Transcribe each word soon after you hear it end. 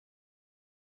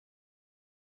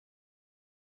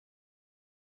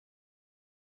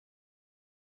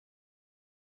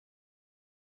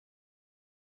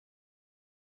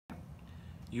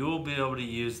You will be able to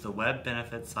use the web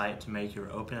benefits site to make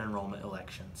your open enrollment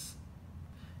elections.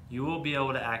 You will be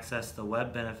able to access the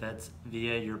web benefits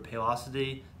via your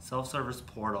Paylocity self-service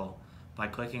portal by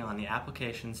clicking on the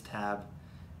Applications tab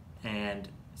and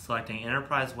selecting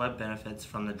Enterprise Web Benefits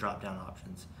from the drop-down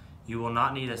options. You will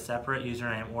not need a separate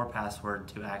username or password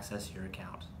to access your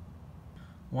account.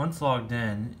 Once logged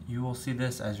in, you will see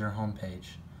this as your home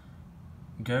page.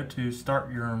 Go to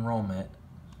Start Your Enrollment.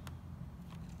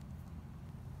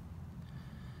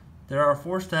 There are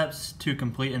 4 steps to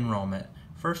complete enrollment.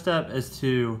 First step is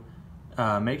to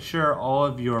make sure all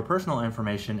of your personal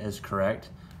information is correct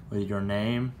with your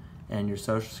name and your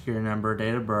social security number,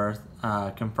 date of birth,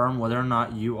 confirm whether or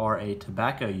not you are a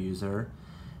tobacco user,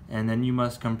 and then you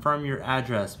must confirm your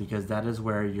address because that is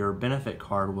where your benefit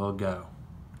card will go.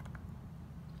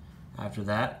 After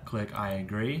that, click I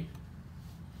agree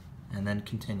and then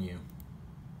continue.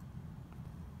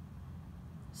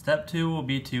 Step 2 will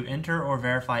be to enter or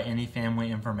verify any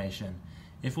family information.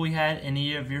 If we had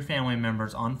any of your family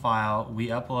members on file, we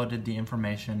uploaded the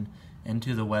information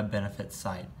into the web benefits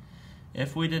site.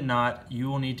 If we did not, you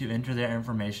will need to enter their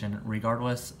information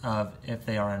regardless of if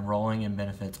they are enrolling in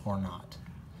benefits or not.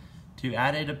 To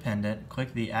add a dependent,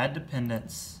 click the Add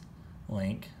Dependents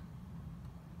link.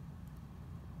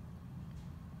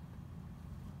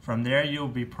 From there, you will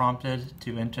be prompted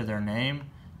to enter their name,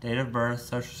 date of birth,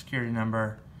 social security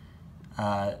number,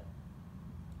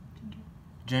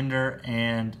 gender,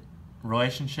 and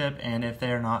relationship, and if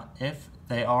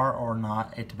they are or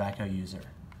not a tobacco user.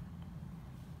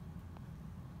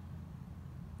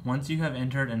 Once you have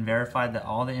entered and verified that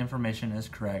all the information is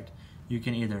correct, you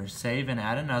can either save and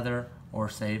add another or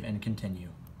save and continue.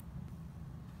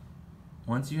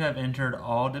 Once you have entered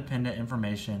all dependent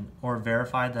information or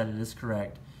verified that it is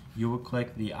correct, you will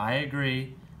click the I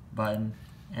agree button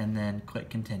and then click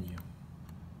continue.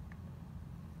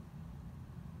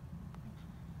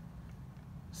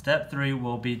 Step 3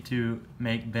 will be to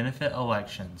make benefit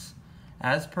elections.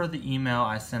 As per the email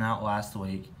I sent out last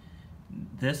week,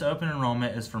 this open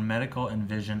enrollment is for medical and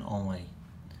vision only.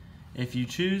 If you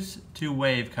choose to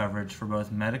waive coverage for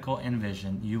both medical and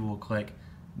vision, you will click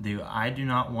the I do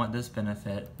not want this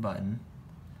benefit button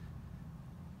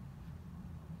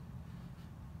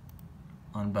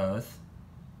on both,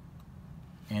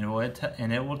 and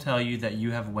it will tell you that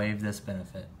you have waived this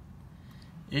benefit.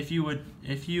 If you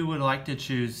would like to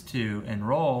choose to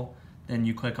enroll, then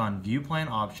you click on View Plan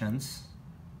Options.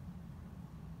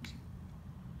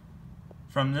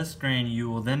 From this screen, you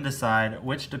will then decide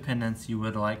which dependents you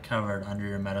would like covered under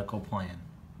your medical plan.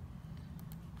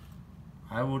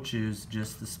 I will choose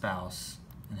just the spouse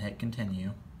and hit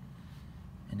continue,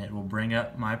 and it will bring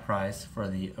up my price for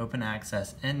the Open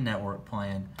Access in-network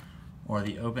plan or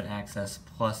the Open Access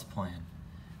Plus plan.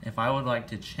 If I would like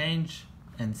to change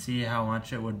and see how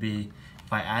much it would be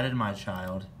if I added my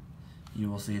child, you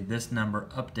will see this number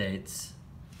updates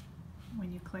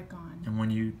when you click on. And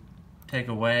when you take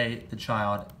away the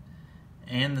child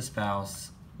and the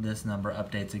spouse, this number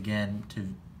updates again to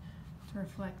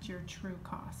reflect your true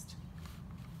cost.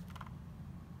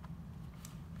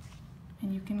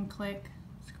 And you can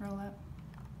scroll up,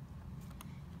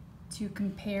 to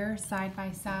compare side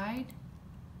by side,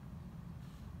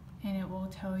 and it will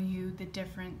tell you the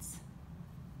difference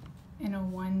in a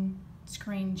one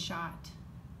screenshot.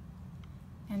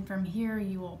 And from here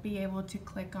you will be able to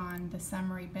click on the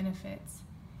summary benefits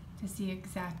to see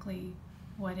exactly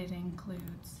what it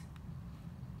includes.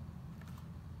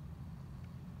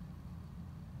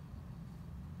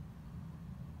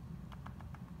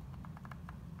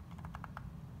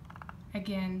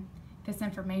 Again, this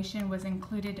information was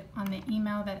included on the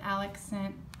email that Alex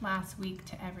sent last week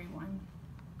to everyone.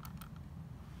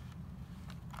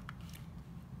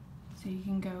 So you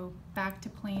can go back to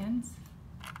plans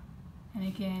and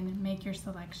again make your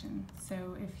selection.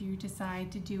 So if you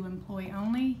decide to do employee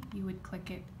only, you would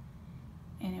click it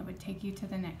and it would take you to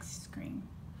the next screen.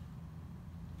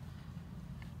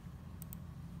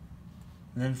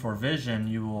 Then for vision,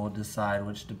 you will decide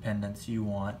which dependents you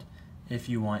want, if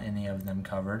you want any of them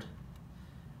covered,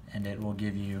 and it will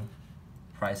give you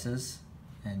prices,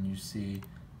 and you see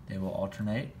they will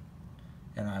alternate,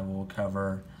 and I will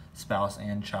cover spouse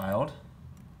and child.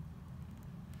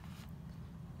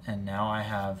 And now I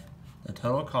have the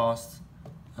total cost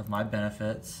of my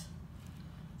benefits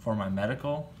for my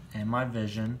medical and my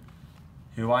vision,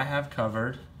 who I have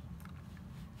covered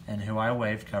and who I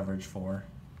waived coverage for.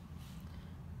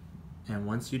 And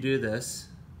once you do this,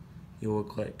 you will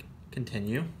click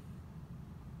continue.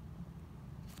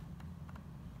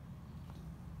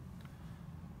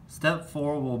 Step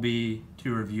 4 will be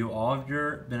to review all of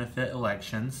your benefit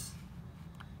elections.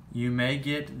 You may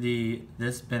get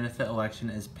this benefit election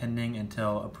is pending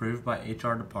until approved by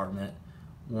HR department.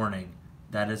 Warning,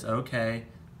 that is okay.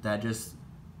 That just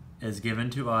is given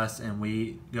to us and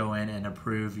we go in and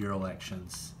approve your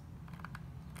elections.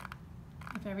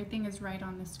 If everything is right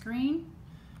on the screen,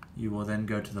 You will then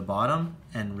go to the bottom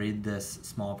and read this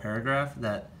small paragraph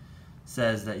that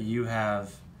says that you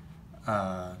have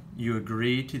you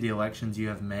agree to the elections you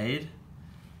have made,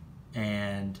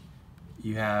 and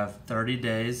you have 30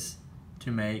 days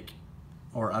to make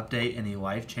or update any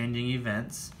life-changing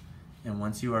events. And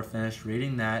once you are finished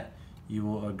reading that, you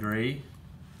will agree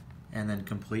and then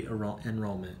complete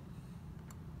enrollment.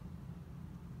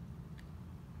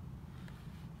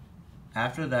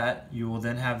 After that, you will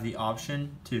then have the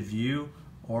option to view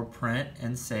or print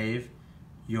and save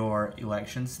your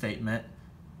election statement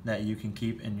that you can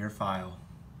keep in your file.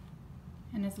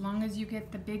 and as long as you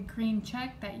get the big green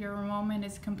check that your enrollment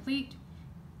is complete,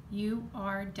 you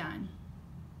are done.